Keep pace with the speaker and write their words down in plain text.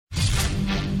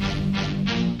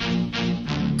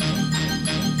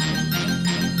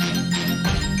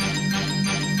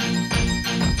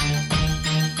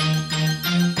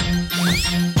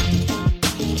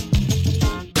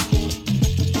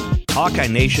Hawkeye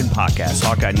Nation podcast,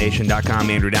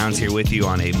 HawkeyeNation.com. Andrew Downs here with you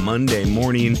on a Monday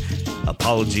morning.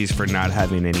 Apologies for not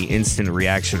having any instant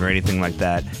reaction or anything like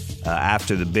that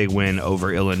after the big win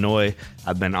over Illinois.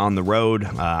 I've been on the road.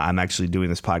 I'm actually doing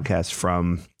this podcast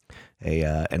from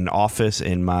an office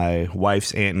in my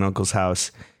wife's aunt and uncle's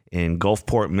house in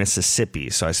Gulfport,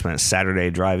 Mississippi. So I spent Saturday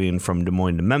driving from Des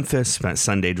Moines to Memphis, spent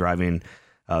Sunday driving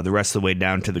the rest of the way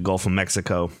down to the Gulf of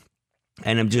Mexico,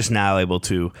 and I'm just now able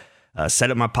to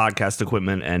set up my podcast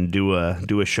equipment and do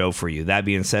a show for you. That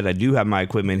being said, I do have my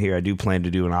equipment here. I do plan to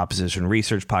do an opposition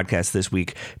research podcast this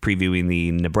week, previewing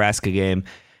the Nebraska game,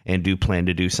 and do plan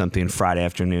to do something Friday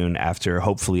afternoon after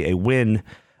hopefully a win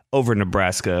over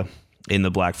Nebraska in the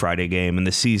Black Friday game and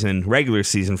the regular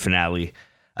season finale.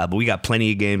 But we got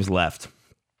plenty of games left.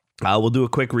 We'll do a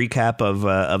quick recap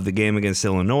of the game against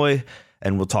Illinois,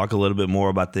 and we'll talk a little bit more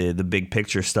about the big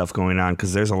picture stuff going on,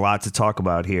 because there's a lot to talk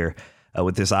about here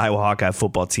with this Iowa Hawkeye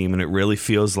football team, and it really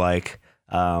feels like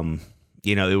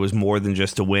it was more than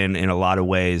just a win in a lot of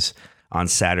ways on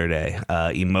Saturday.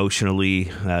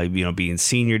 Emotionally, being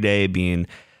senior day, being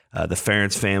the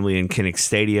Ferentz family in Kinnick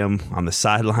Stadium on the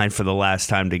sideline for the last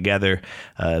time together,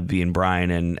 being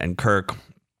Brian and Kirk.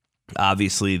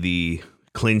 Obviously, the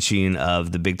clinching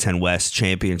of the Big Ten West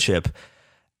championship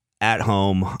at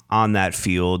home on that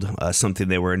field, something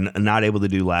they were not able to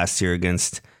do last year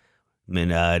against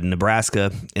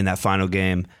Nebraska in that final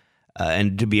game,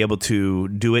 and to be able to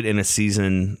do it in a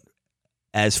season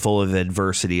as full of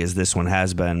adversity as this one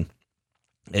has been,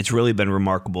 it's really been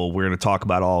remarkable. We're going to talk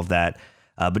about all of that,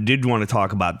 but did want to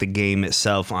talk about the game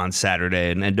itself on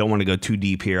Saturday, and don't want to go too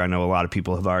deep here. I know a lot of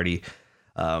people have already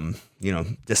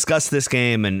discussed this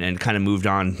game and kind of moved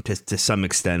on to some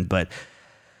extent, but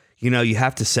you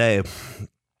have to say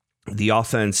the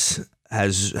offense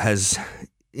has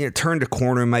turned a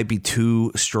corner, might be too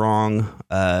strong.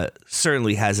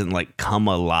 Certainly hasn't come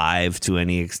alive to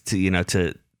any,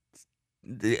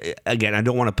 again, I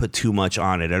don't want to put too much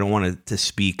on it. I don't want to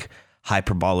speak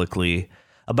hyperbolically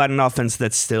about an offense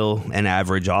that's still an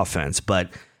average offense,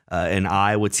 but an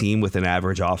Iowa team with an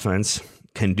average offense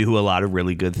can do a lot of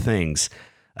really good things,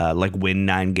 like win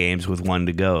 9 games with 1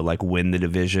 to go, like win the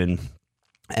division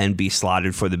and be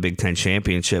slotted for the Big Ten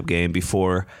championship game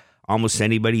before almost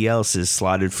anybody else is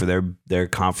slotted for their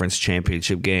conference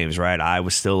championship games, right?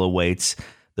 Iowa still awaits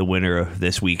the winner of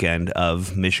this weekend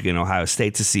of Michigan, Ohio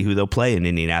State, to see who they'll play in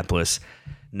Indianapolis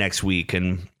next week.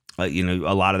 And, a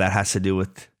lot of that has to do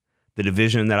with the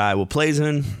division that Iowa plays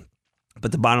in.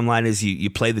 But the bottom line is you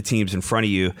play the teams in front of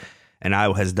you, and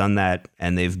Iowa has done that,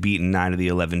 and they've beaten 9 of the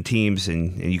 11 teams.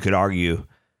 And you could argue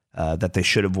that they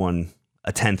should have won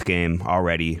a 10th game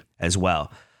already as well.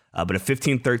 But a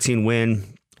 15-13 win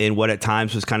in what at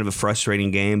times was kind of a frustrating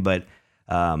game, but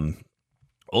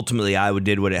ultimately Iowa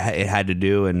did what it had to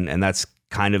do, and that's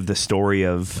kind of the story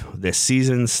of this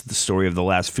season, the story of the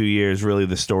last few years, really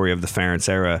the story of the Ferentz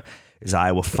era, is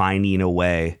Iowa finding a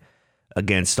way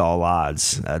against all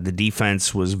odds. The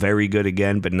defense was very good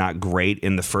again, but not great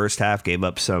in the first half, gave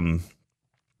up some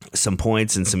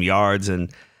points and some yards,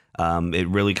 and it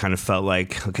really kind of felt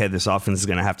like, okay, this offense is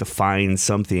going to have to find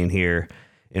something here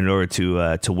in order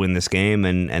to win this game,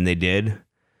 and they did,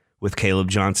 with Caleb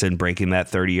Johnson breaking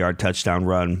that 30-yard touchdown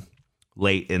run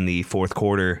late in the fourth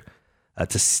quarter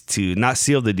to not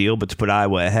seal the deal, but to put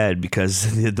Iowa ahead,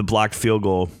 because the blocked field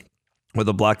goal, or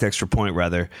the blocked extra point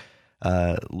rather,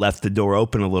 left the door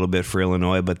open a little bit for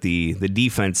Illinois, but the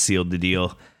defense sealed the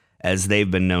deal, as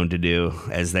they've been known to do,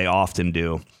 as they often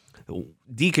do.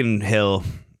 Deacon Hill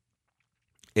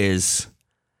is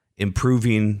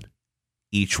improving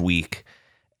each week.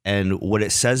 And what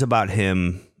it says about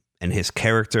him and his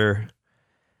character,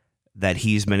 that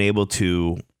he's been able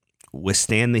to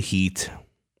withstand the heat,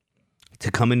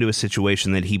 to come into a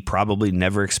situation that he probably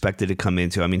never expected to come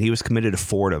into. I mean, he was committed to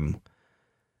Fordham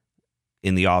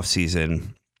in the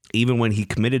offseason. Even when he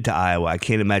committed to Iowa, I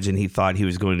can't imagine he thought he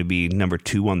was going to be number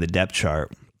 2 on the depth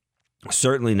chart.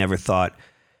 Certainly never thought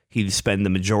he'd spend the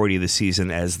majority of the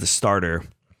season as the starter,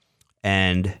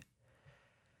 and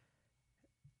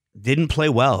didn't play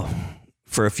well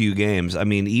for a few games. I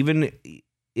mean, even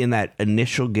in that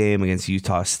initial game against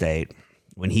Utah State,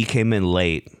 when he came in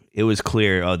late, it was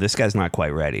clear, this guy's not quite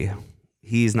ready.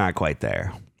 He's not quite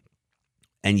there.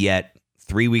 And yet,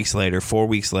 4 weeks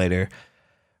later,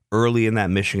 early in that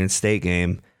Michigan State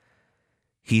game,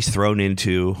 he's thrown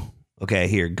into, okay,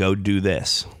 here, go do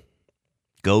this.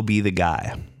 Go be the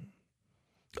guy.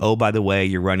 Oh, by the way,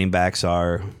 your running backs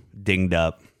are dinged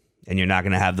up, and you're not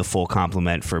going to have the full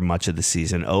complement for much of the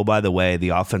season. Oh, by the way, the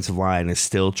offensive line is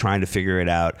still trying to figure it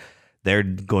out. They're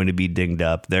going to be dinged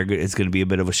up. It's going to be a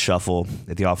bit of a shuffle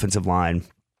at the offensive line.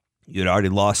 You had already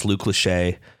lost Luke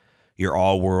Lachey, your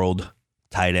all-world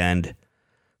tight end,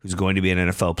 who's going to be an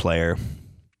NFL player.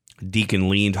 Deacon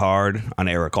leaned hard on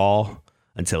Eric All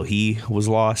until he was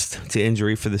lost to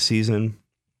injury for the season.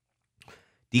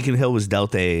 Deacon Hill was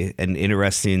dealt an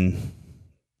interesting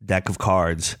deck of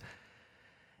cards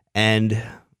and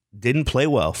didn't play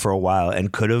well for a while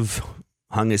and could have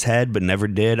hung his head but never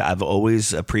did. I've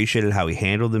always appreciated how he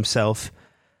handled himself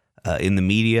in the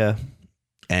media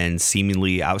and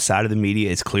seemingly outside of the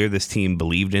media. It's clear this team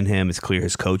believed in him. It's clear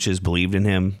his coaches believed in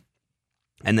him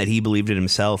and that he believed in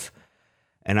himself.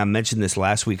 And I mentioned this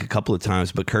last week a couple of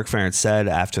times, but Kirk Ferentz said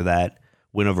after that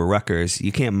win over Rutgers,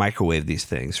 you can't microwave these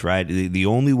things, right? The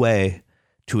only way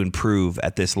to improve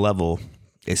at this level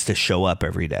is to show up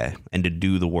every day and to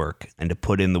do the work and to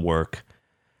put in the work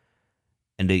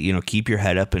and to, keep your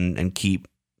head up and keep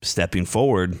stepping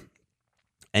forward.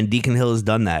 And Deacon Hill has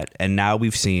done that. And now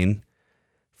we've seen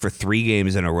for 3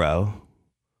 games in a row,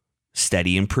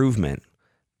 steady improvement.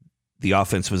 The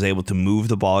offense was able to move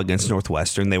the ball against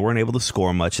Northwestern. They weren't able to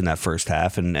score much in that first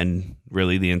half and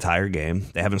really the entire game.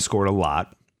 They haven't scored a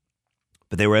lot,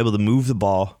 but they were able to move the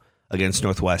ball against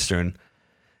Northwestern,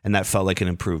 and that felt like an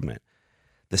improvement.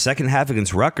 The second half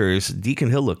against Rutgers, Deacon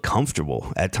Hill looked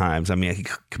comfortable at times. I mean, he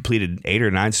completed 8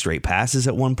 or 9 straight passes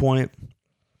at one point.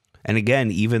 And again,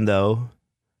 even though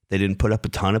they didn't put up a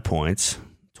ton of points,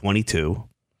 22,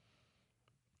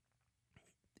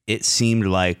 it seemed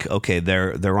like, okay,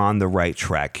 they're on the right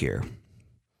track here.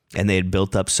 And they had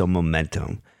built up some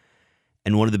momentum.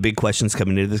 And one of the big questions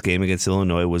coming into this game against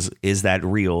Illinois was, is that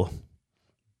real?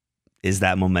 Is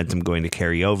that momentum going to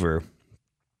carry over?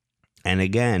 And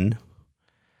again,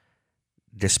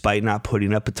 despite not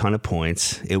putting up a ton of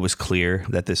points, it was clear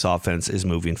that this offense is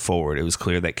moving forward. It was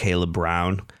clear that Caleb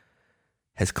Brown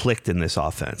has clicked in this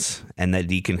offense and that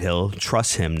Deacon Hill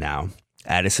trusts him now.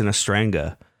 Addison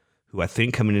Ostrenga, who I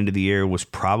think coming into the year was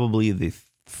probably the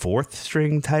 4th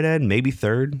string tight end, maybe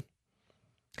 3rd,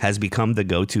 has become the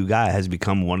go-to guy, has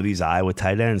become one of these Iowa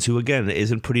tight ends who, again,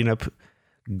 isn't putting up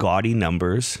gaudy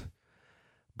numbers,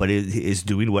 but is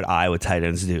doing what Iowa tight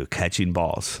ends do, catching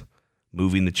balls,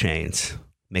 moving the chains,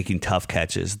 making tough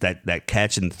catches. That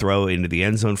catch and throw into the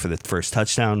end zone for the first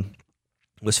touchdown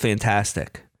was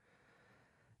fantastic.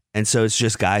 And so it's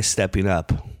just guys stepping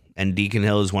up. And Deacon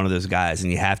Hill is one of those guys,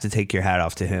 and you have to take your hat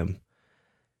off to him.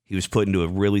 He was put into a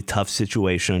really tough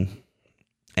situation,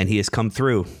 and he has come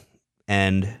through,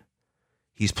 and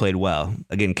he's played well.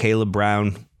 Again, Caleb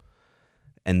Brown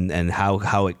and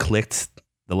how it clicked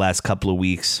the last couple of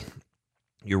weeks,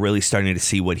 you're really starting to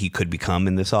see what he could become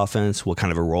in this offense, what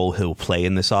kind of a role he'll play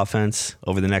in this offense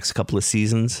over the next couple of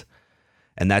seasons,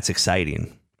 and that's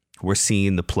exciting. We're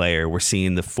seeing the player, we're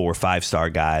seeing the 4 or 5-star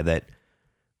guy that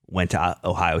went to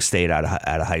Ohio State out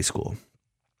of high school.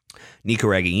 Nico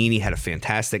Ragaini had a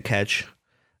fantastic catch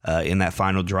in that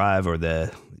final drive, or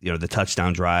the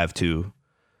touchdown drive to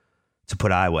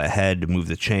put Iowa ahead, to move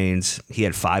the chains. He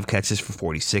had 5 catches for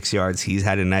 46 yards. He's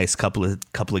had a nice couple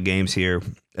of games here.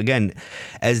 Again,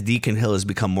 as Deacon Hill has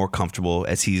become more comfortable,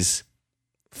 as he's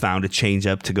found a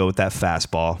changeup to go with that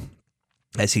fastball,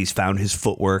 as he's found his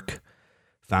footwork,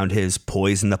 found his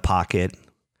poise in the pocket.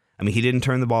 I mean, he didn't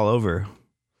turn the ball over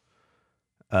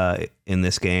in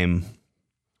this game,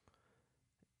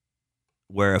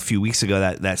 where a few weeks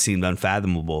ago that seemed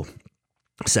unfathomable.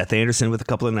 Seth Anderson with a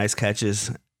couple of nice catches.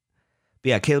 But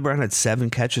yeah, Caleb Brown had 7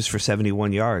 catches for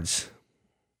 71 yards.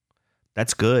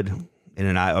 That's good.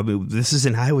 This is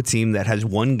an Iowa team that has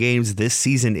won games this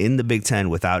season in the Big Ten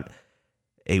without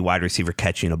a wide receiver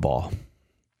catching a ball.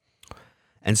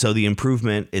 And so the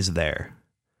improvement is there.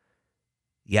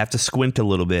 You have to squint a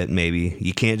little bit, maybe.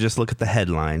 You can't just look at the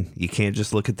headline. You can't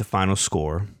just look at the final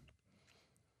score.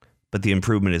 But the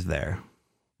improvement is there.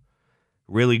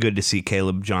 Really good to see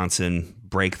Caleb Johnson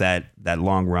break that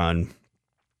long run.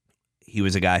 He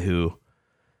was a guy who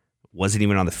wasn't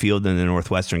even on the field in the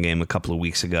Northwestern game a couple of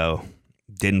weeks ago.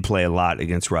 Didn't play a lot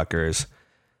against Rutgers.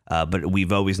 But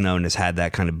we've always known has had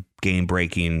that kind of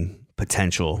game-breaking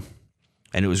potential.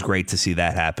 And it was great to see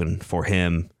that happen for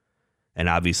him, and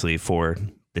obviously for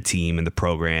the team and the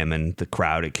program and the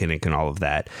crowd at Kinnick and all of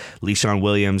that. Le'Shawn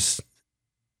Williams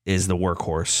is the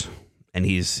workhorse, and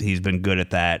he's been good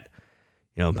at that.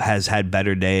 Has had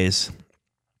better days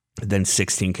than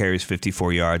 16 carries,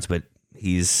 54 yards, but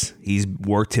he's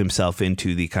worked himself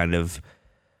into the kind of,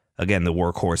 again, the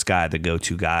workhorse guy, the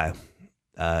go-to guy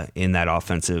in that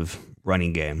offensive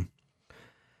running game.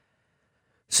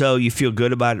 So you feel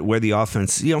good about where the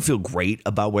offense, you don't feel great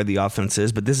about where the offense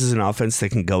is, but this is an offense that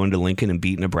can go into Lincoln and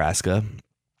beat Nebraska.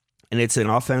 And it's an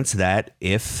offense that,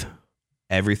 if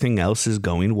everything else is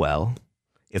going well,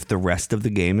 if the rest of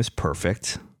the game is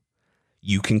perfect,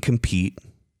 you can compete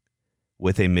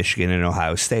with a Michigan and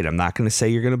Ohio State. I'm not going to say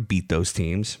you're going to beat those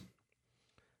teams,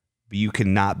 but you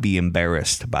cannot be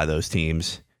embarrassed by those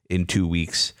teams in 2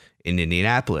 weeks in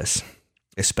Indianapolis,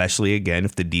 especially, again,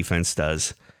 if the defense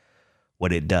does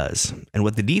what it does. And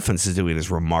what the defense is doing is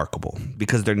remarkable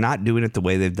because they're not doing it the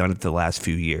way they've done it the last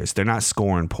few years. They're not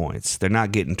scoring points. They're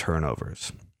not getting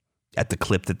turnovers at the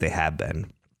clip that they have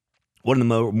been. One of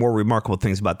the more remarkable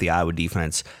things about the Iowa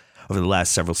defense over the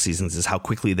last several seasons is how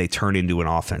quickly they turn into an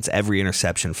offense. Every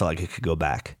interception felt like it could go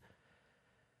back.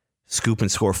 Scoop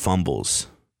and score fumbles.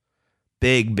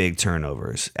 Big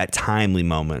turnovers at timely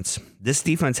moments. This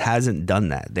defense hasn't done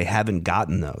that. They haven't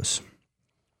gotten those.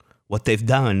 What they've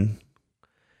done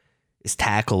is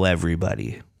tackle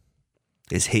everybody,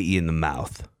 is hit you in the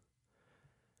mouth.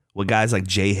 What guys like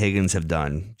Jay Higgins have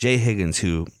done. Jay Higgins,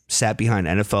 who sat behind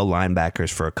NFL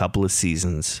linebackers for a couple of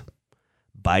seasons,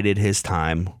 bided his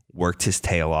time, worked his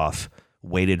tail off,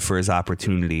 waited for his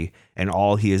opportunity, and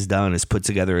all he has done is put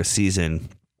together a season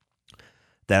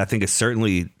that I think is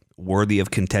certainly worthy of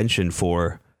contention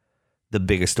for the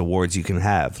biggest awards you can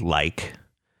have, like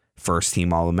first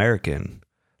team All-American,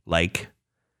 like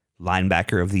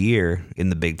linebacker of the year in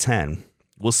the Big Ten.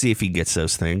 We'll see if he gets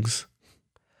those things.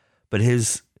 But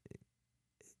his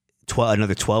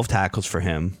another 12 tackles for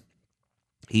him.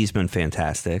 He's been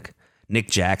fantastic. Nick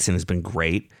Jackson has been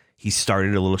great. He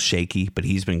started a little shaky, but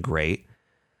he's been great.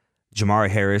 Jamari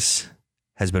Harris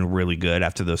has been really good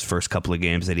after those first couple of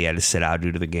games that he had to sit out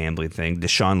due to the gambling thing.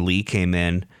 Deshaun Lee came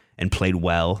in and played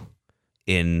well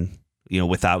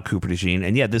without Cooper DeJean.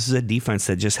 And yeah, this is a defense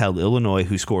that just held Illinois,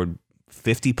 who scored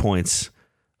 50 points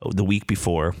the week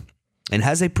before and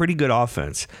has a pretty good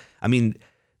offense. I mean,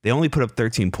 they only put up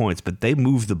 13 points, but they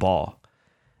moved the ball.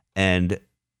 And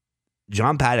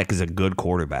John Paddock is a good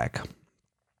quarterback.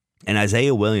 And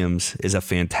Isaiah Williams is a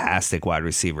fantastic wide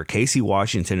receiver. Casey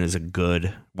Washington is a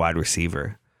good wide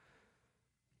receiver.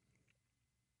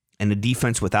 And the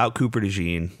defense without Cooper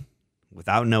DeJean,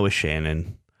 without Noah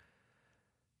Shannon,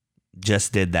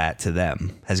 just did that to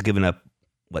them. Has given up,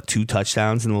 2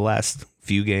 touchdowns in the last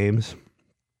few games.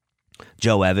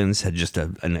 Joe Evans had just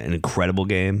an incredible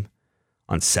game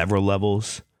on several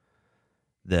levels.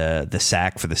 The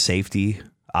sack for the safety,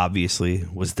 obviously,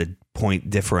 was the point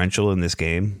differential in this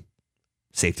game.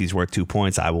 Safety's worth 2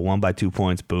 points. Iowa won by 2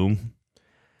 points. Boom.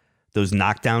 Those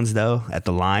knockdowns, though, at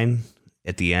the line,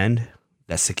 at the end,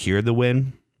 that secured the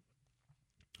win.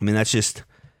 I mean, it's just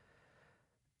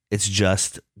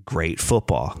great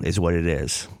football is what it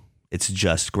is. It's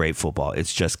just great football.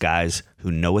 It's just guys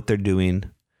who know what they're doing,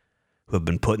 who have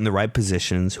been put in the right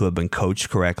positions, who have been coached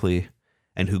correctly,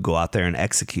 and who go out there and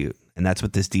execute. And that's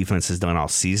what this defense has done all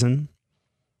season.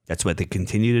 That's what they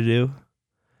continue to do.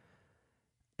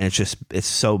 And it's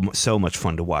so much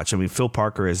fun to watch. I mean, Phil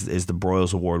Parker is the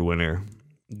Broyles Award winner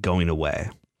going away.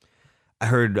 I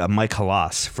heard Mike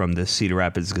Halas from the Cedar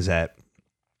Rapids Gazette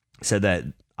said that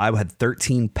Iowa had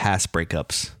 13 pass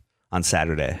breakups on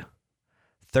Saturday.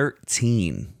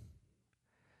 13.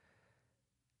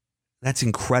 That's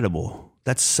incredible.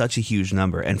 That's such a huge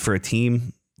number. And for a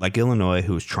team like Illinois,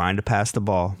 who was trying to pass the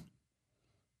ball,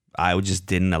 Iowa just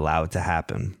didn't allow it to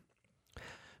happen.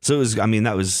 So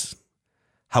that was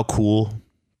how cool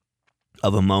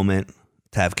of a moment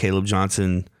to have Caleb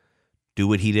Johnson do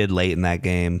what he did late in that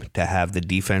game, to have the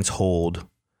defense hold,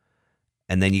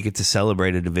 and then you get to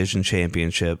celebrate a division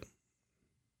championship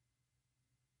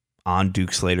on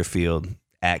Duke Slater Field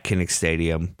at Kinnick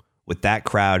Stadium with that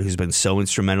crowd who's been so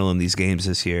instrumental in these games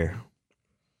this year,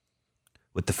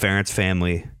 with the Ferentz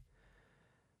family,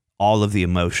 all of the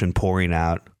emotion pouring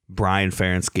out, Brian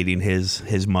Ferentz getting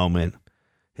his moment,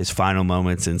 his final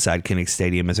moments inside Kinnick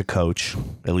Stadium as a coach,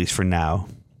 at least for now.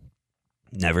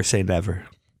 Never say never.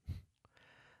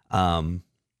 Getting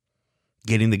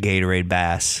the Gatorade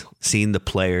Bass, seeing the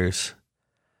players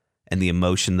and the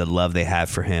emotion, the love they have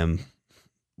for him.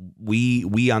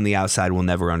 We on the outside will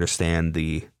never understand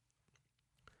the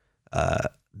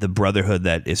brotherhood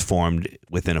that is formed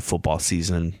within a football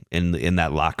season in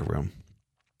that locker room,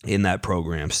 in that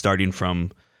program, starting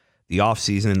from the off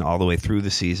season all the way through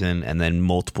the season, and then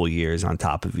multiple years on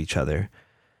top of each other.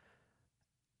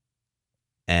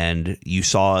 And you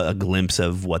saw a glimpse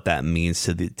of what that means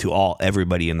to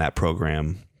everybody in that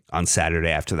program on Saturday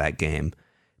after that game,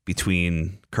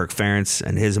 between Kirk Ferentz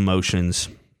and his emotions,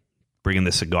 bringing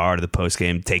the cigar to the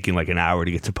postgame, taking like an hour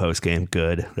to get to postgame.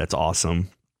 Good. That's awesome.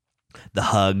 The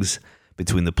hugs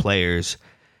between the players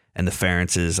and the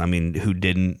Ferentzes. I mean,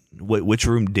 which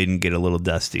room didn't get a little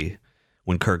dusty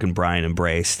when Kirk and Brian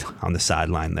embraced on the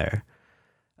sideline there?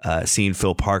 Seeing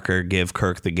Phil Parker give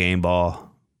Kirk the game ball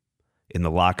in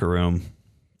the locker room,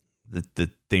 the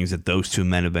things that those two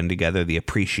men have been together, the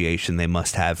appreciation they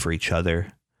must have for each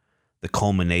other, the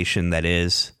culmination that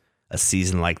is a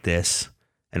season like this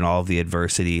and all of the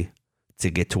adversity to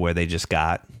get to where they just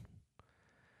got.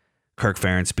 Kirk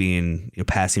Ferentz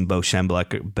passing Bo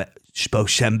Schembechler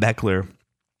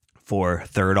for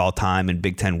third all time in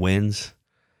Big Ten wins.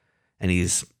 And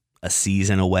he's a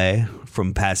season away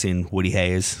from passing Woody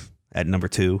Hayes at number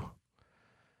 2.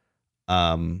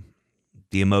 The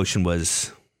emotion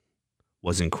was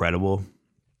incredible.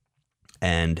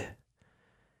 And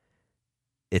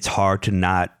it's hard to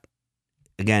not,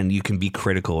 again, you can be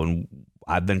critical, and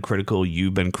I've been critical,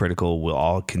 you've been critical, we'll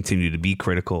all continue to be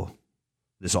critical.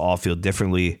 This will all feel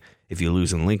differently if you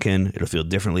lose in Lincoln. It'll feel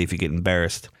differently if you get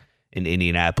embarrassed in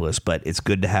Indianapolis, but it's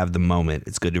good to have the moment.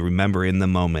 It's good to remember in the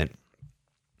moment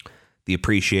the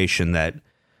appreciation that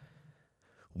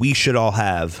we should all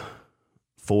have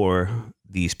for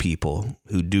these people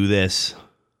who do this,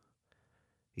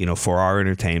 for our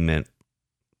entertainment,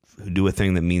 who do a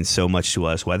thing that means so much to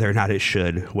us, whether or not it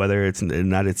should, whether it's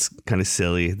not, it's kind of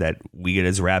silly that we get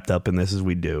as wrapped up in this as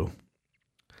we do.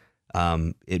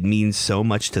 It means so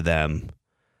much to them,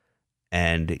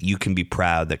 and you can be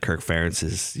proud that Kirk Ferentz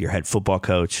is your head football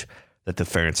coach, that the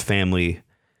Ferentz family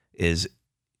has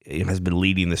been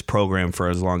leading this program for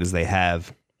as long as they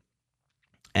have.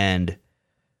 And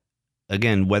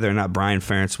again, whether or not Brian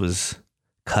Ferentz was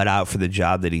cut out for the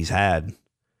job that he's had,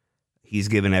 he's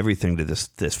given everything to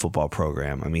this football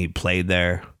program. I mean, he played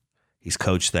there, he's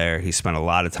coached there, he spent a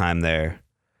lot of time there.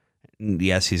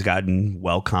 Yes, he's gotten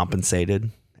well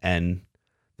compensated, and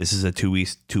this is a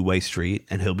two-way street,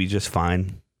 and he'll be just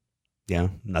fine.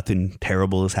 Nothing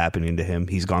terrible is happening to him.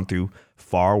 He's gone through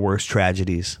far worse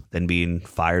tragedies than being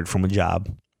fired from a job.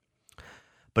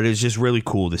 But it's just really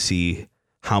cool to see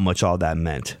how much all that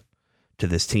meant to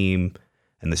this team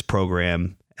and this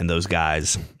program and those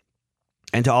guys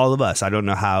and to all of us. I don't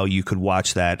know how you could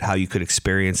watch that, how you could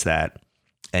experience that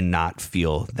and not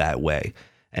feel that way.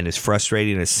 And as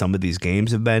frustrating as some of these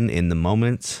games have been in the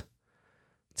moments,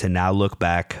 to now look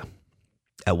back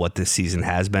at what this season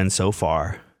has been so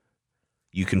far,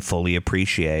 you can fully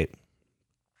appreciate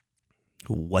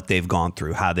what they've gone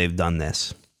through, how they've done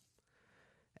this,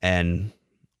 and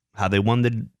how they won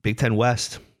the Big Ten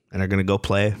West and are going to go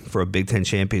play for a Big Ten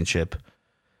championship.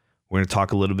 We're going to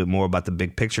talk a little bit more about the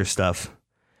big picture stuff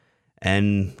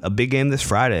and a big game this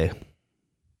Friday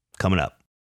coming up.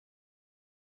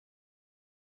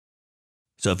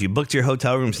 So if you booked your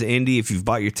hotel rooms to Indy, if you've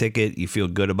bought your ticket, you feel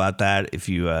good about that. If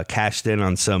you cashed in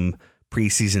on some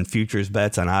preseason futures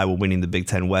bets on Iowa winning the Big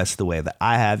Ten West the way that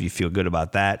I have, you feel good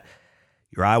about that.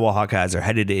 Your Iowa Hawkeyes are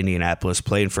headed to Indianapolis,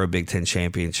 playing for a Big Ten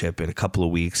championship in a couple of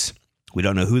weeks. We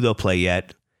don't know who they'll play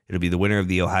yet. It'll be the winner of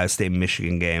the Ohio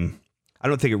State-Michigan game. I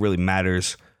don't think it really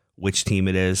matters which team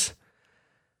it is.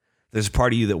 There's a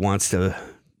part of you that wants to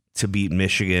beat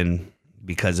Michigan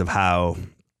because of how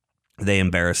they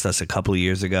embarrassed us a couple of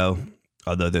years ago,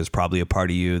 although there's probably a part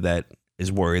of you that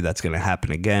is worried that's going to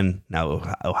happen again.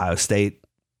 Now, Ohio State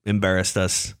embarrassed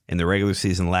us in the regular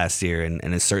season last year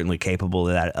and is certainly capable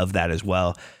of that as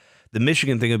well. The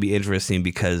Michigan thing will be interesting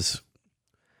because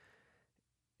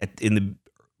in the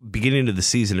beginning of the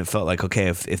season, it felt like, okay,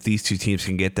 if these two teams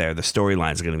can get there, the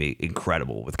storyline is going to be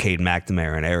incredible with Cade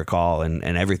McNamara and Eric Hall and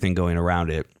everything going around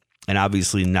it. And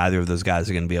obviously, neither of those guys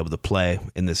are going to be able to play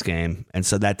in this game. And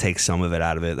so that takes some of it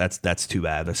out of it. That's too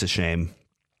bad. That's a shame.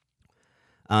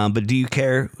 But do you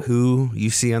care who you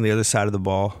see on the other side of the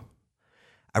ball?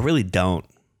 I really don't.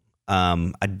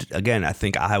 I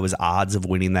think Iowa's odds of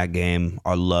winning that game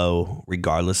are low,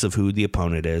 regardless of who the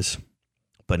opponent is,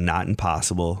 but not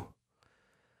impossible.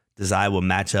 Does Iowa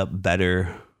match up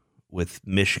better with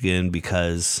Michigan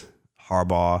because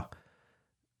Harbaugh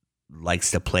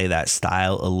likes to play that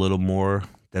style a little more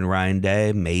than Ryan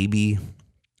Day? Maybe.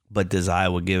 But does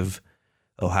Iowa give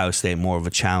Ohio State more of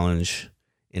a challenge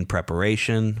in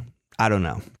preparation? I don't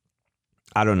know.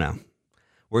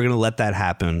 We're going to let that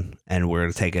happen, and we're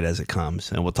going to take it as it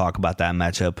comes. And we'll talk about that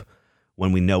matchup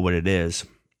when we know what it is.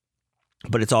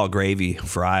 But it's all gravy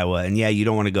for Iowa. And yeah, you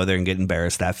don't want to go there and get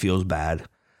embarrassed. That feels bad.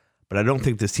 But I don't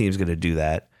think this team's going to do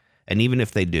that. And even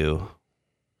if they do,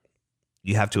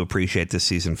 you have to appreciate this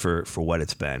season for what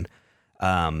it's been.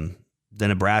 The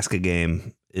Nebraska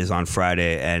game is on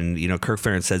Friday, and Kirk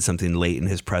Ferentz said something late in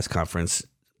his press conference,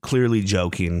 clearly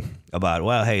joking about,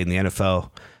 well, hey, in the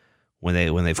NFL, when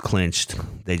they've clinched,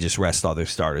 they just rest all their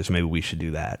starters. Maybe we should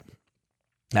do that.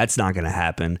 That's not going to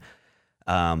happen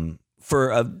for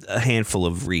a handful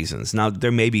of reasons. Now,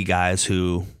 there may be guys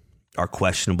who are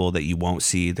questionable that you won't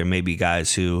see. There may be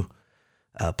guys who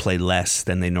play less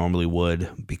than they normally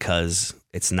would because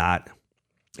it's not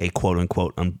a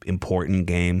quote-unquote important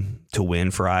game to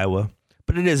win for Iowa.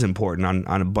 But it is important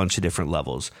on a bunch of different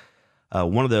levels.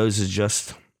 One of those is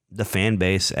just the fan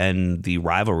base and the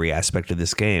rivalry aspect of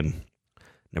this game.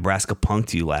 Nebraska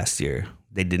punked you last year.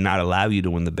 They did not allow you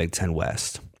to win the Big Ten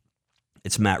West.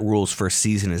 It's Matt Rule's first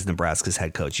season as Nebraska's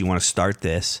head coach. You want to start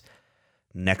this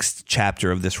next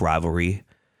chapter of this rivalry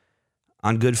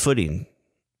on good footing.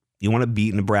 You want to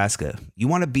beat Nebraska. You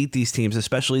want to beat these teams,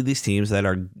 especially these teams that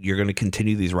you're going to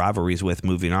continue these rivalries with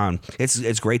moving on.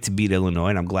 It's great to beat Illinois,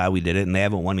 and I'm glad we did it. And they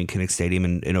haven't won in Kinnick Stadium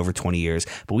in over 20 years,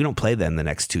 but we don't play them the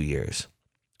next 2 years.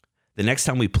 The next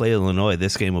time we play Illinois,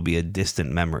 this game will be a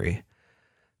distant memory.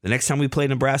 The next time we play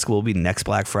Nebraska will be next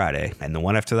Black Friday, and the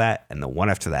one after that, and the one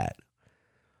after that.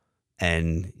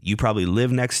 And you probably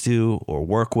live next to or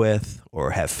work with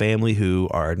or have family who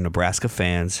are Nebraska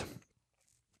fans.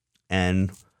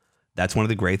 And that's one of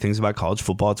the great things about college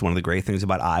football. It's one of the great things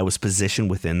about Iowa's position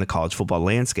within the college football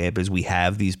landscape is we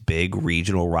have these big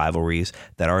regional rivalries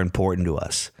that are important to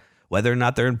us. Whether or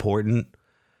not they're important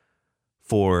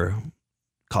for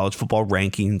college football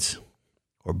rankings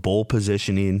or bowl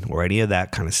positioning or any of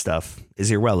that kind of stuff is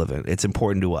irrelevant. It's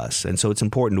important to us. And so it's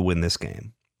important to win this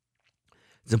game.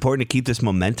 It's important to keep this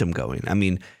momentum going. I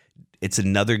mean, it's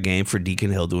another game for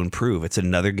Deacon Hill to improve. It's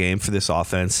another game for this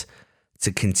offense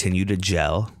to continue to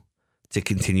gel, to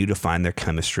continue to find their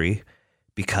chemistry,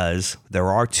 because there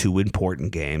are two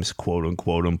important games, quote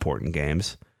unquote important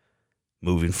games,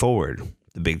 moving forward.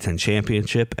 The Big Ten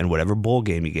Championship and whatever bowl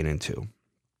game you get into.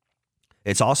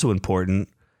 It's also important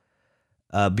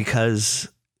because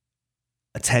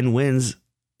a 10 wins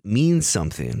means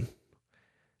something.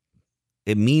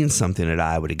 It means something at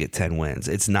Iowa to get 10 wins.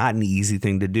 It's not an easy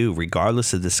thing to do,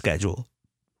 regardless of the schedule,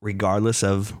 regardless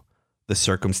of the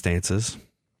circumstances.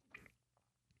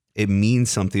 It means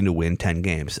something to win 10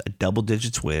 games. A double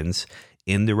digits wins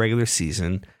in the regular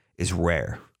season is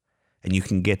rare, and you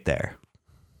can get there.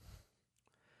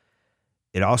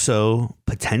 It also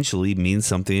potentially means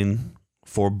something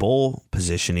for bowl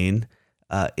positioning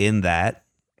in that.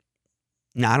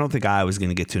 Now, I don't think Iowa's going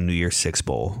to get to a New Year's Six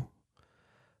bowl.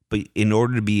 But in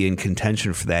order to be in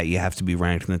contention for that, you have to be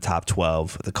ranked in the top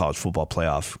 12 of the college football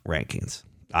playoff rankings.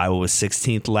 Iowa was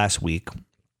 16th last week.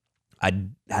 I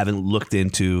haven't looked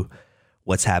into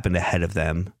what's happened ahead of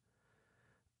them.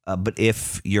 But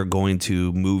if you're going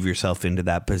to move yourself into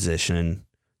that position,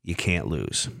 you can't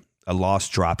lose. A loss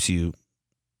drops you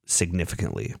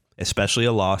significantly, especially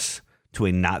a loss to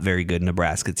a not very good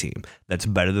Nebraska team that's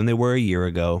better than they were a year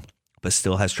ago, but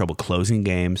still has trouble closing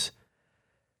games,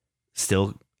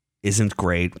 still isn't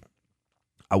great.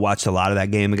 I watched a lot of that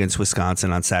game against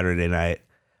Wisconsin on Saturday night.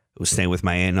 I was staying with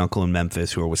my aunt and uncle in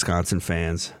Memphis who are Wisconsin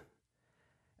fans.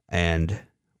 And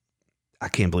I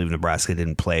can't believe Nebraska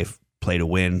didn't play to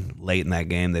win late in that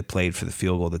game. They played for the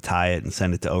field goal to tie it and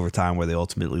send it to overtime where they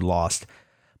ultimately lost.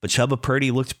 But Chubba Purdy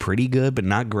looked pretty good, but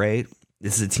not great.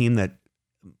 This is a team that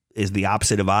is the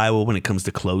opposite of Iowa when it comes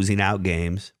to closing out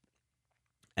games.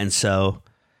 And so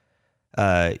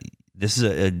this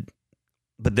is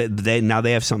but they now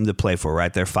they have something to play for,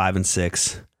 right? They're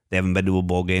 5-6. They haven't been to a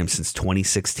bowl game since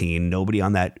 2016. Nobody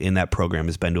in that program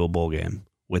has been to a bowl game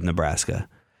with Nebraska.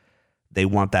 They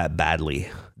want that badly.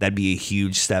 That'd be a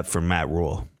huge step for Matt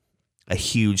Rule. A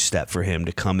huge step for him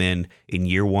to come in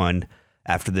year one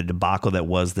after the debacle that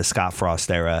was the Scott Frost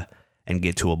era and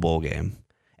get to a bowl game.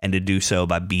 And to do so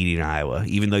by beating Iowa.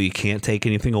 Even though you can't take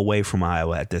anything away from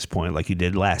Iowa at this point like you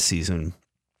did last season,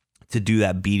 to do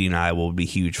that beating Iowa would be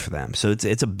huge for them. So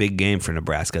it's a big game for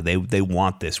Nebraska. They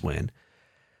want this win.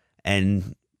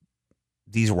 And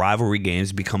these rivalry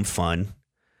games become fun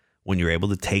when you're able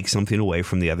to take something away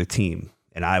from the other team.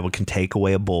 And Iowa can take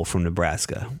away a bowl from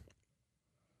Nebraska.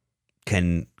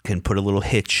 Can put a little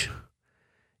hitch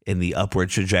in the upward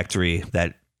trajectory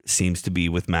that seems to be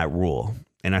with Matt Rule.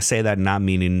 And I say that not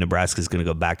meaning Nebraska is going to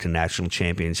go back to national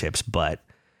championships, but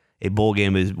a bowl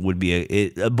game would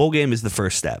be a bowl game is the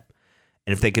first step.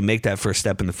 And if they can make that first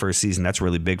step in the first season, that's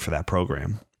really big for that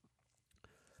program.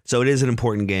 So it is an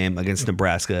important game against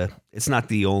Nebraska. It's not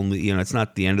the only, it's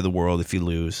not the end of the world if you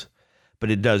lose, but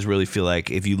it does really feel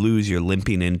like if you lose, you're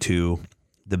limping into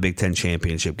the Big Ten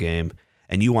championship game,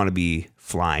 and you want to be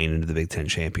flying into the Big Ten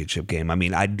championship game. I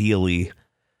mean, ideally,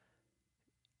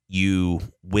 you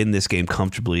win this game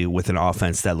comfortably with an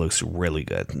offense that looks really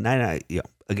good.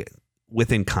 Again,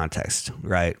 within context,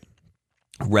 right?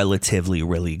 Relatively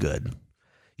really good.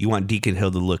 You want Deacon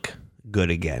Hill to look good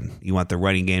again. You want the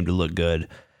running game to look good.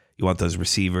 You want those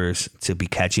receivers to be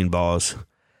catching balls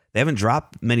they haven't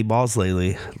dropped many balls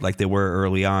lately like they were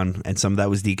early on. And some of that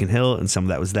was Deacon Hill and some of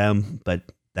that was them, but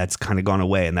that's kind of gone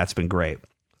away, and that's been great.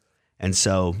 And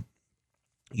so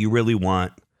you really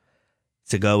want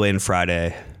to go in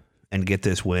Friday and get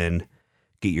this win,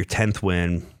 get your 10th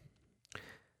win,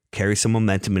 carry some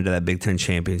momentum into that Big Ten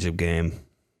championship game,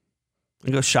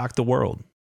 and go shock the world.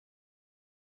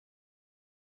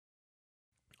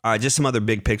 All right, just some other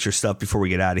big picture stuff before we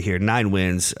get out of here. 9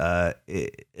 wins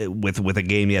with a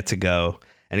game yet to go.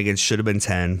 And again, should have been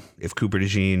 10. If Cooper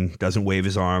DeJean doesn't wave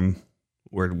his arm,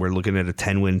 we're looking at a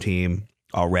 10-win team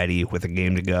already with a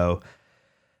game to go.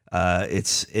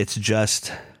 It's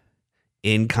just,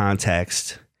 in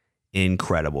context,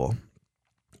 incredible.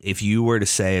 If you were to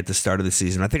say at the start of the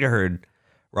season, I think I heard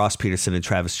Ross Peterson and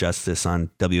Travis Justice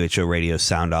on WHO Radio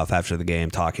sound off after the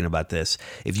game talking about this.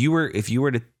 If you were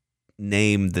to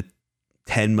name the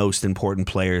 10 most important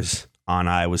players on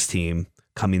Iowa's team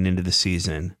coming into the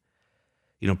season,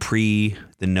 pre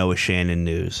the Noah Shannon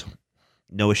news.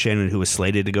 Noah Shannon, who was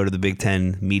slated to go to the Big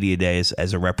Ten Media Days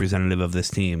as a representative of this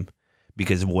team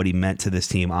because of what he meant to this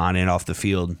team on and off the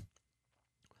field.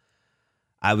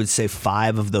 I would say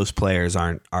 5 of those players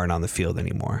aren't on the field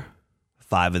anymore.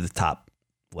 5 of the top,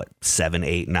 7,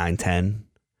 8, 9, 10.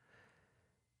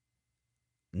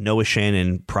 Noah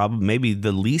Shannon, probably maybe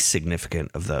the least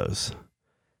significant of those.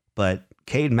 But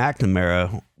Cade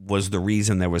McNamara was the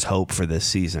reason there was hope for this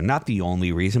season. Not the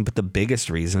only reason, but the biggest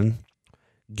reason.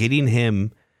 Getting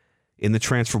him in the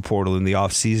transfer portal in the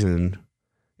offseason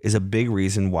is a big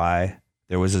reason why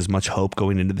there was as much hope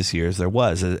going into this year as there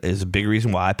was. It's a big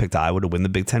reason why I picked Iowa to win the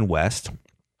Big Ten West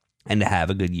and to have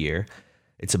a good year.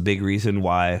 It's a big reason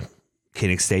why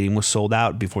Kinnick Stadium was sold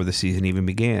out before the season even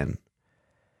began.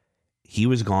 He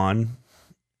was gone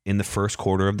in the first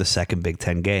quarter of the second Big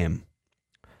Ten game.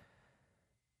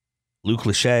 Luke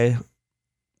Lachey,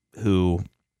 who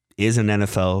is an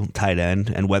NFL tight end,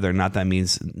 and whether or not that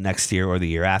means next year or the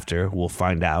year after, we'll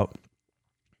find out.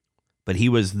 But he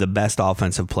was the best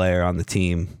offensive player on the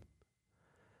team.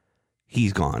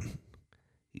 He's gone.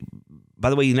 By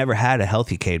the way, you never had a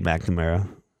healthy Cade McNamara.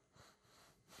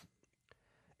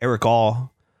 Eric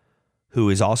All, who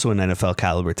is also an NFL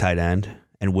caliber tight end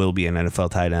and will be an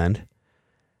NFL tight end,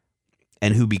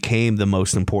 and who became the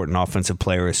most important offensive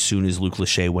player as soon as Luke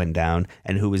Lachey went down,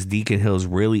 and who was Deacon Hill's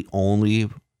really only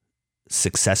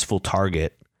successful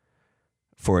target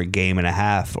for a game and a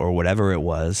half or whatever it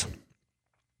was.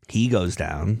 He goes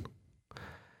down.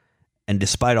 And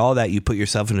despite all that, you put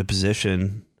yourself in a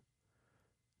position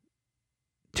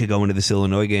to go into this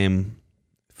Illinois game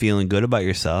feeling good about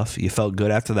yourself. You felt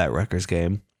good after that Rutgers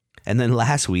game. And then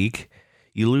last week,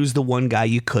 you lose the one guy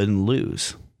you couldn't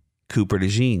lose, Cooper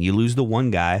DeJean. You lose the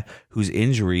one guy whose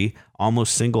injury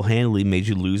almost single-handedly made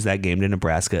you lose that game to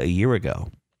Nebraska a year ago.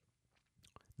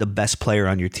 The best player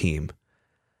on your team.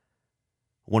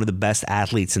 One of the best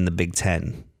athletes in the Big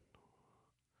Ten.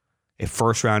 A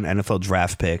first-round NFL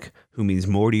draft pick who means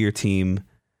more to your team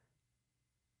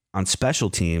on special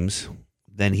teams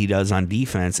than he does on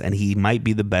defense, and he might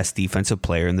be the best defensive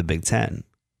player in the Big Ten.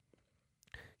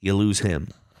 You lose him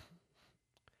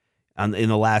in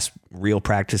the last real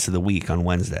practice of the week on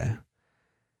Wednesday.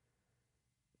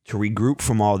 To regroup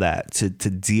from all that, to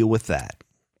deal with that,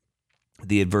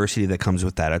 the adversity that comes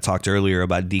with that. I talked earlier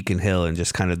about Deacon Hill and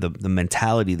just kind of the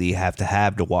mentality that you have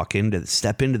to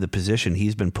step into the position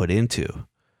he's been put into.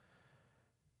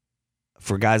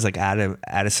 For guys like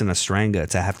Addison Ostrenga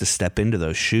to have to step into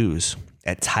those shoes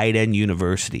at tight end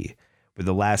university, where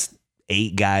the last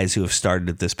 8 guys who have started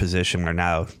at this position are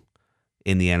now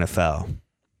in the NFL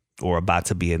or about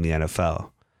to be in the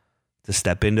NFL. To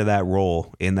step into that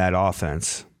role in that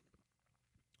offense,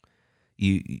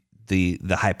 the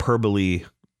hyperbole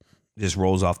just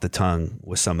rolls off the tongue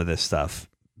with some of this stuff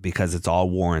because it's all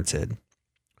warranted.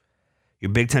 Your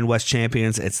Big Ten West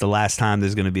champions, it's the last time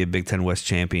there's going to be a Big Ten West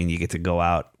champion. You get to go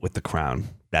out with the crown.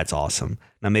 That's awesome.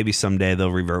 Now, maybe someday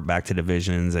they'll revert back to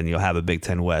divisions and you'll have a Big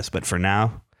Ten West. But for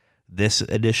now, this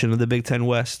edition of the Big Ten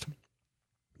West,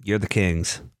 you're the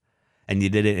Kings. And you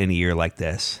did it in a year like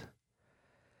this.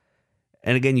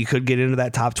 And again, you could get into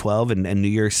that top 12 and New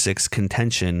Year's 6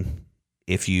 contention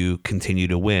if you continue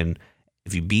to win.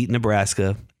 If you beat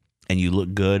Nebraska and you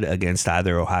look good against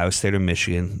either Ohio State or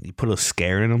Michigan, you put a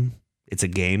scare in them. It's a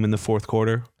game in the fourth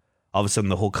quarter. All of a sudden,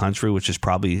 the whole country, which has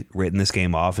probably written this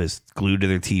game off, is glued to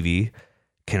their TV.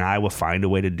 Can Iowa find a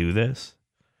way to do this?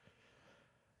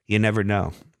 You never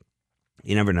know.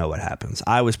 You never know what happens.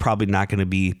 Iowa's probably not going to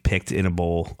be picked in a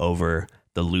bowl over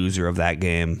the loser of that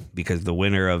game because the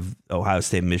winner of Ohio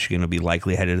State, Michigan will be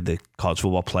likely headed to the college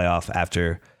football playoff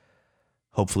after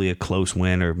hopefully a close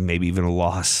win or maybe even a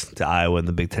loss to Iowa in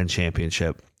the Big Ten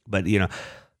championship. But,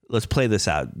 let's play this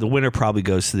out. The winner probably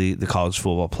goes to the college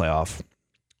football playoff.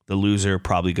 The loser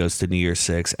probably goes to New Year's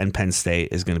Six, and Penn State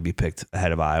is going to be picked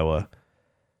ahead of Iowa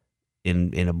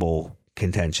in a bowl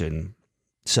contention.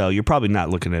 So you're probably not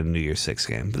looking at a New Year's Six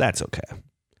game, but that's okay.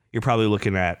 You're probably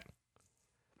looking at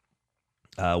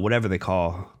whatever they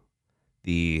call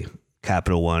the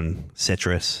Capital One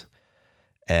Citrus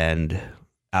and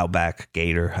Outback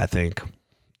Gator, I think.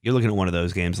 You're looking at one of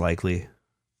those games likely.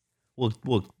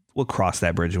 We'll cross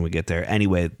that bridge when we get there.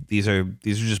 Anyway, these are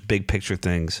just big picture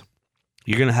things.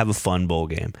 You're going to have a fun bowl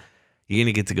game. You're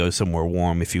going to get to go somewhere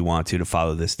warm if you want to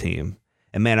follow this team.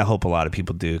 And man, I hope a lot of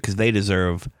people do, because they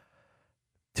deserve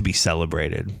to be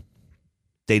celebrated.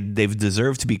 They've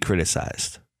deserved to be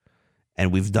criticized,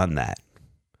 and we've done that.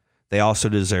 They also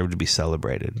deserve to be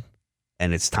celebrated,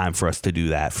 and it's time for us to do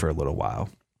that for a little while.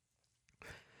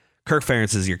 Kirk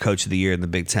Ferentz is your coach of the year in the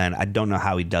Big Ten. I don't know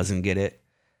how he doesn't get it.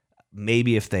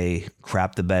 Maybe if they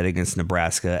crap the bed against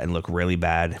Nebraska and look really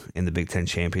bad in the Big Ten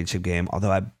championship game,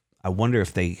 although I wonder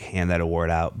if they hand that award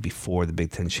out before the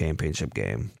Big Ten championship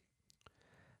game.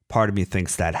 Part of me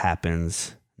thinks that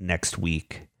happens next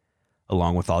week,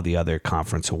 along with all the other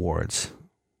conference awards.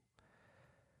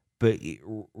 But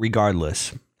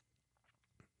regardless,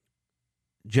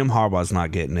 Jim Harbaugh's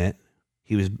not getting it.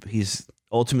 He's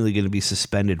ultimately going to be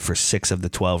suspended for 6 of the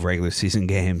 12 regular season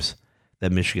games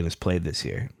that Michigan has played this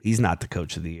year. He's not the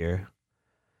coach of the year.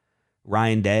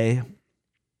 Ryan Day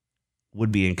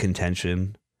would be in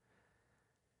contention.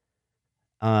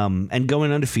 And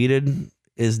going undefeated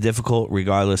is difficult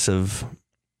regardless of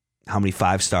how many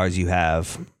 5 stars you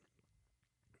have,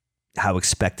 how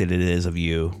expected it is of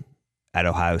you at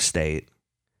Ohio State.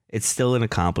 It's still an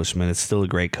accomplishment. It's still a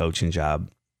great coaching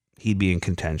job. He'd be in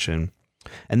contention.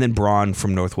 And then Braun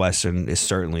from Northwestern is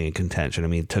certainly in contention. I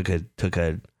mean, took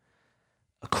a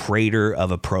crater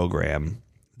of a program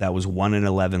that was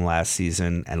 1-11 last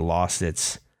season and lost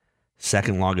its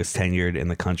second longest tenured in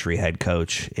the country head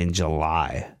coach in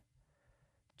July.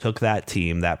 Took that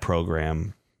team, that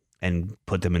program, and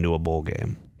put them into a bowl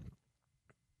game.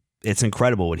 It's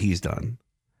incredible what he's done.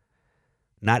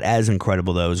 Not as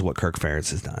incredible, though, as what Kirk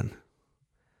Ferentz has done.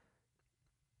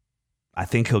 I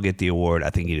think he'll get the award.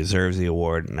 I think he deserves the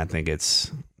award, and I think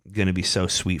it's going to be so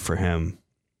sweet for him.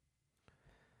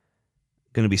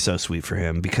 Going to be so sweet for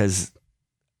him because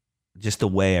just the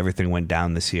way everything went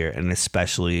down this year, and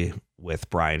especially with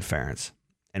Brian Ferentz.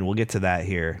 And we'll get to that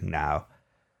here now.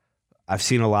 I've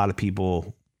seen a lot of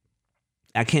people.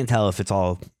 I can't tell if it's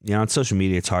all, on social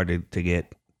media, it's hard to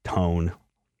get tone.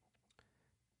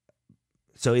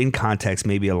 So in context,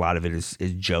 maybe a lot of it is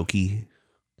jokey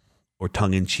or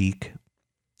tongue-in-cheek,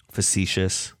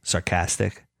 facetious,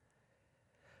 sarcastic.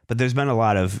 But there's been a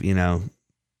lot of,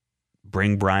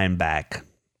 bring Brian back.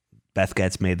 Beth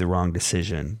Getz made the wrong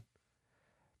decision.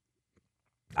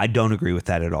 I don't agree with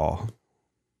that at all.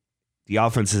 The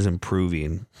offense is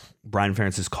improving. Brian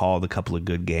Ferentz has called a couple of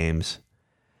good games.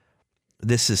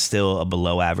 This is still a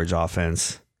below-average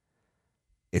offense.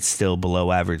 It's still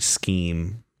below-average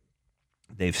scheme.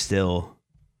 They've still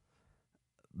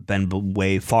been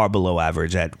way far below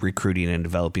average at recruiting and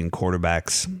developing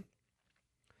quarterbacks.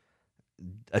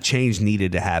 A change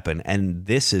needed to happen, and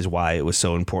this is why it was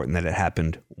so important that it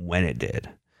happened when it did,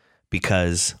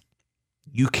 because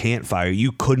you couldn't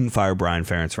fire Brian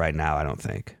Ferentz right now, I don't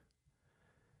think.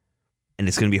 And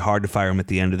it's going to be hard to fire him at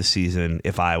the end of the season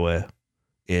if Iowa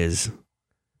is,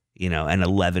 an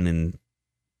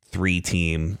 11-3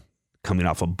 team coming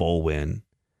off a bowl win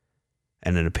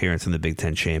and an appearance in the Big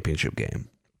Ten championship game.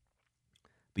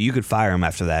 But you could fire him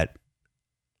after that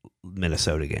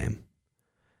Minnesota game.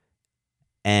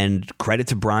 And credit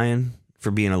to Brian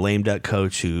for being a lame duck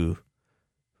coach who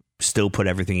still put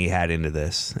everything he had into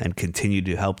this and continued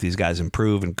to help these guys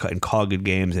improve and call good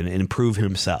games and improve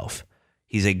himself.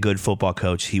 He's a good football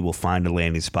coach. He will find a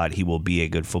landing spot. He will be a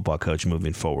good football coach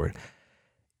moving forward.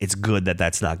 It's good that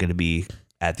that's not going to be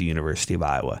at the University of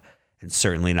Iowa, and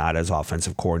certainly not as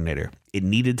offensive coordinator. It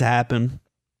needed to happen.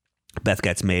 Beth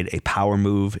Getz made a power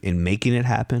move in making it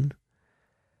happen.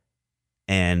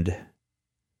 And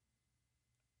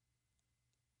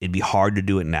it'd be hard to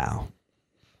do it now,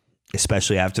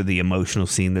 especially after the emotional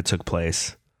scene that took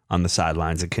place on the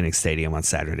sidelines at Kinnick Stadium on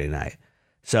Saturday night.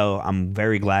 So I'm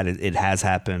very glad it has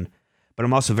happened, but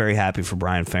I'm also very happy for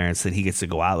Brian Ferentz that he gets to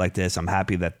go out like this. I'm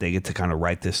happy that they get to kind of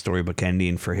write this storybook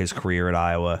ending for his career at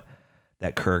Iowa,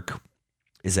 that Kirk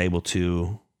is able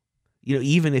to,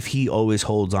 even if he always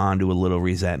holds on to a little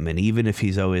resentment, even if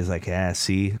he's always like,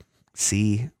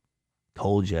 see,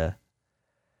 told you,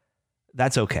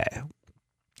 that's okay.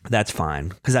 that's fine.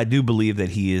 Because I do believe that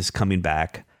he is coming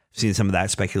back. I've seen some of that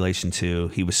speculation too.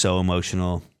 He was so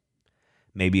emotional.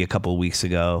 Maybe a couple of weeks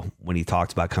ago when he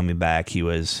talked about coming back, he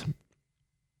was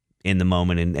in the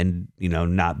moment and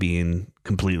not being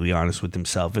completely honest with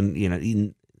himself. And,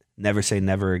 he never say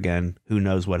never again. Who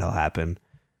knows what'll happen.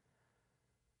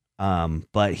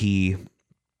 But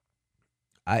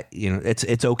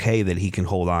it's okay that he can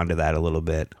hold on to that a little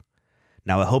bit.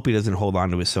 Now, I hope he doesn't hold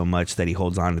on to it so much that he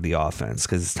holds on to the offense,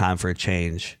 because it's time for a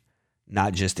change,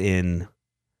 not just in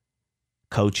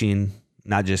coaching,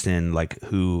 not just in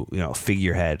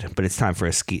figurehead, but it's time for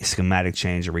a schematic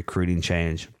change, a recruiting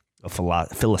change, a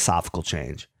philosophical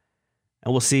change.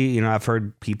 And we'll see. I've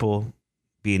heard people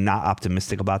being not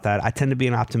optimistic about that. I tend to be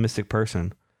an optimistic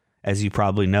person, as you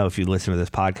probably know if you listen to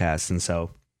this podcast. And so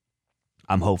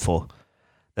I'm hopeful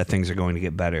that things are going to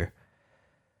get better.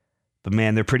 But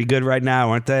man, they're pretty good right now,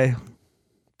 aren't they?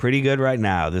 Pretty good right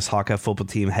now. This Hawkeye football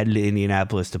team headed to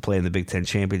Indianapolis to play in the Big Ten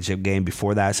championship game.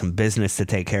 Before that, some business to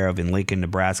take care of in Lincoln,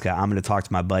 Nebraska. I'm going to talk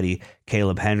to my buddy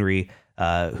Caleb Henry,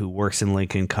 who works in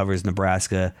Lincoln, covers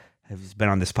Nebraska. He's been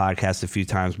on this podcast a few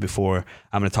times before.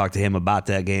 I'm going to talk to him about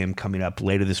that game coming up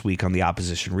later this week on the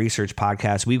Opposition Research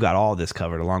podcast. We've got all this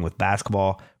covered, along with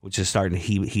basketball, which is starting to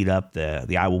heat up.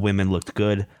 The Iowa women looked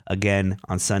good again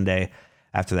on Sunday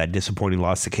after that disappointing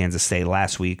loss to Kansas State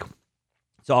last week.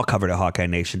 It's all covered at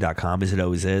HawkeyeNation.com, as it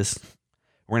always is.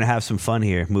 We're going to have some fun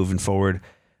here moving forward.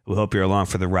 We hope you're along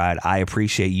for the ride. I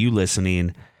appreciate you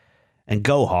listening, and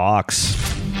go Hawks.